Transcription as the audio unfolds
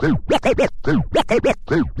All your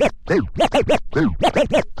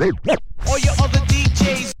other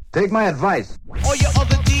DJs. Take my advice. All your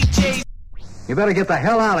other DJs. You better get the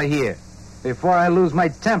hell out of here before I lose my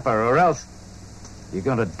temper, or else you're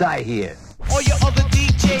gonna die here. All your other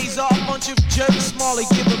DJs are a bunch of jerks. Marley,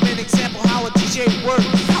 give them an example how a DJ works.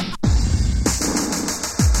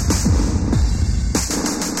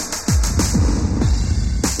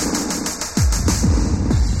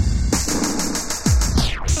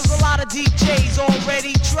 There's a lot of DJs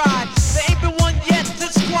already tried. There ain't been one yet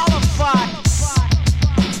that's qualified.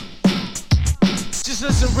 Just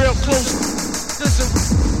listen real close.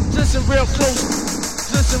 Listen real close.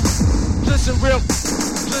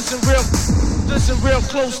 Listen real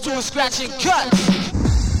close to a scratch and cut.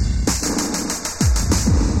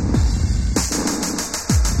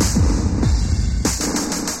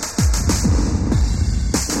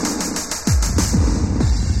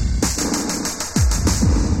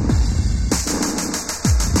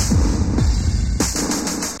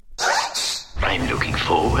 I'm looking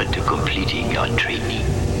forward to completing your training.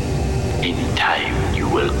 In time, you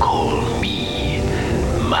will call me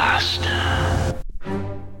Master.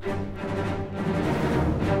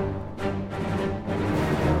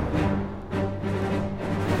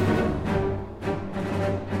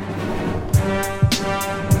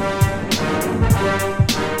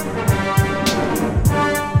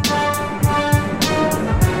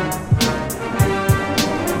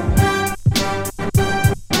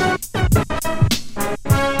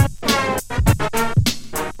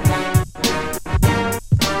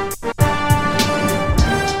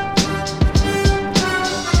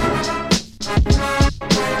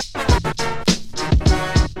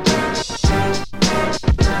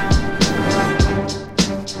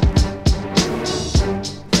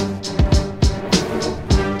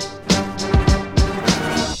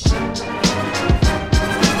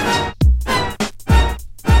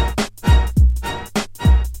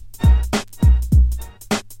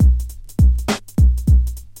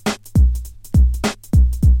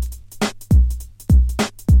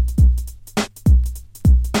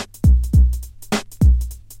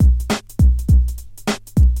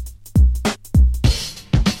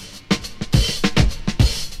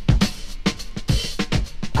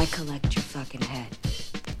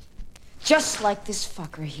 Just like this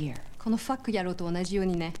fucker here. このファック野郎と同じよう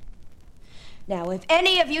にね。Now, if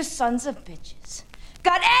any of you sons of bitches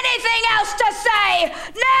got anything else to say,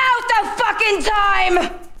 now's the fucking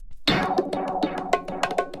time!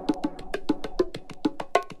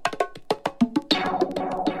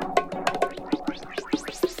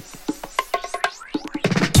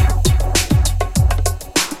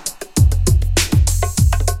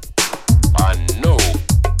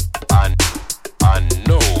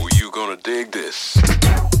 Dig this.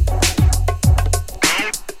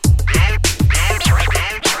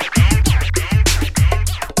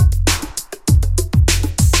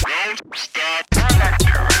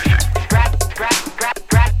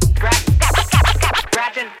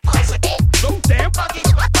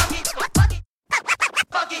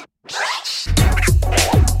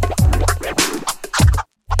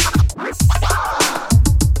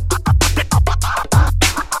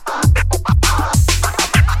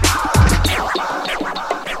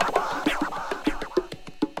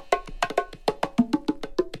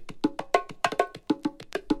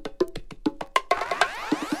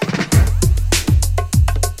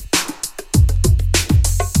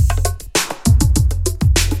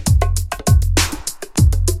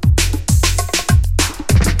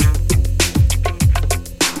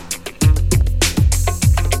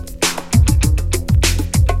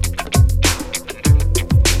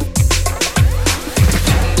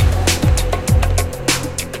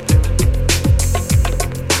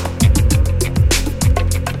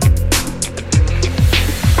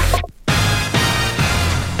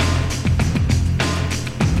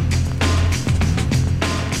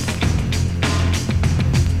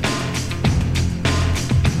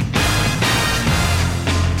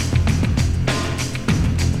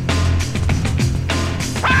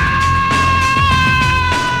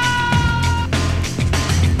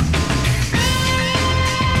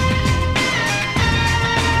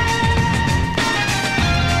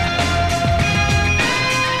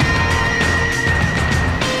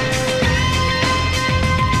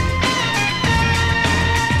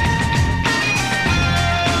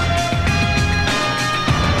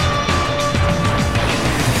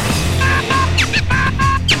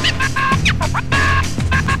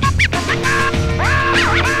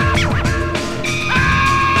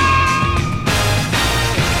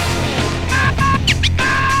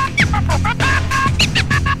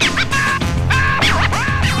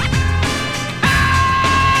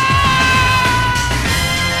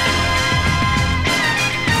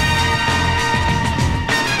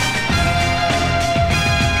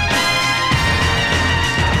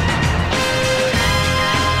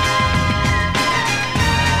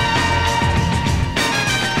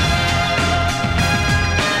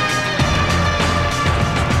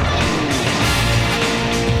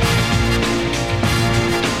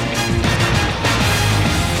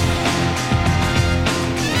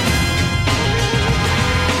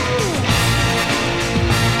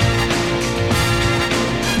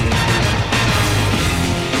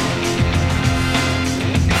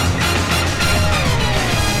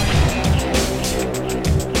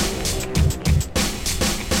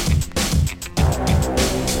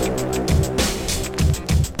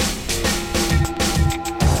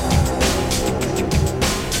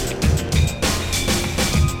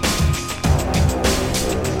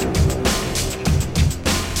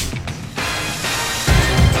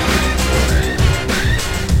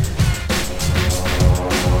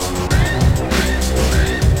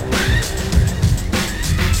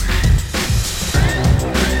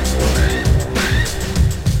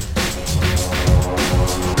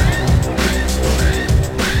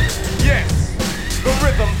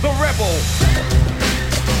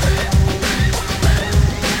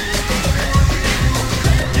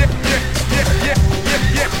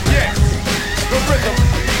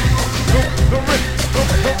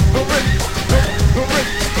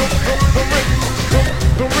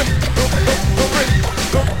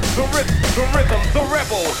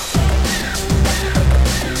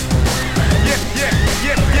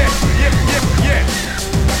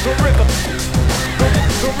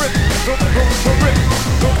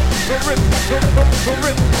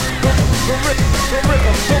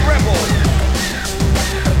 rebel.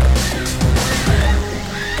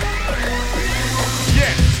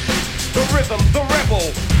 Yes, the rhythm, the rebel.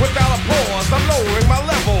 Without a pause, I'm lowering my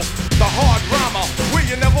level. The hard drama, where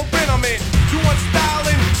you never been, I'm in. You want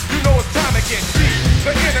styling? You know it's time to get deep.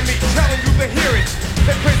 The enemy telling you to hear it.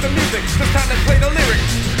 They praise the music, it's time to play the lyrics.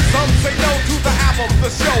 Some say no to the album, the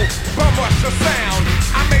show. Bum rush the sound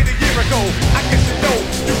I made a year ago. I guess you know,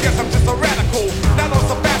 you guess I'm just a radical. Not on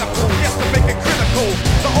sabbatical, yes to make it critical.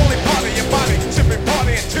 The only part of your body should be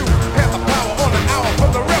partying too. Have the power on an hour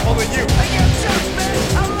from the rebel in you. I got chest, man.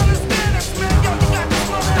 I don't understand this, man. Yo, you got to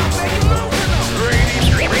slow down, man. You losing them.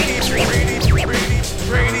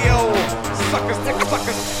 Radio. Suckers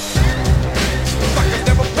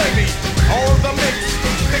never play me. All the mix,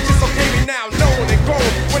 they just okay me now. Known and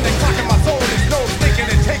grown. When they clocking my zone, it's no thinking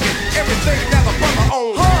and taking everything that I brother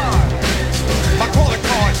own. My calling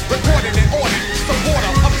card, recorded and ordered.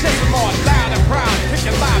 Supporter of Chesimard, loud and proud.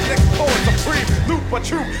 Kicking live next door, supreme. Loop a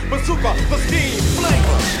true bazooka, the scheme,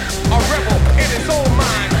 flavor. A rebel in his own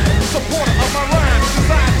mind. Supporter of my rhyme,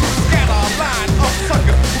 designed to scatter a line of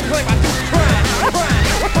suckers who claim I do crime.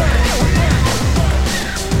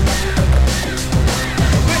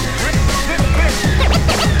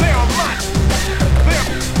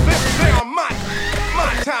 They are my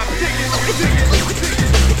time digging.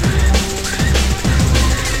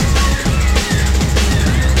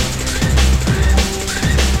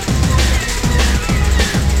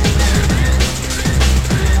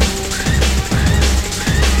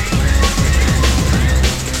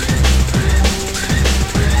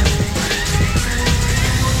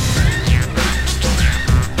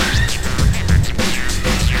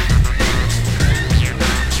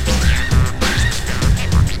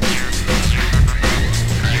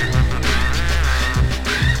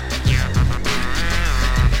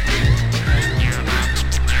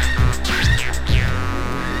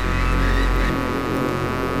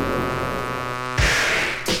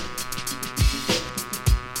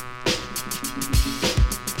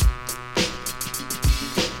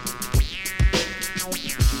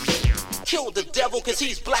 Kill the devil cause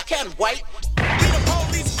he's black and white.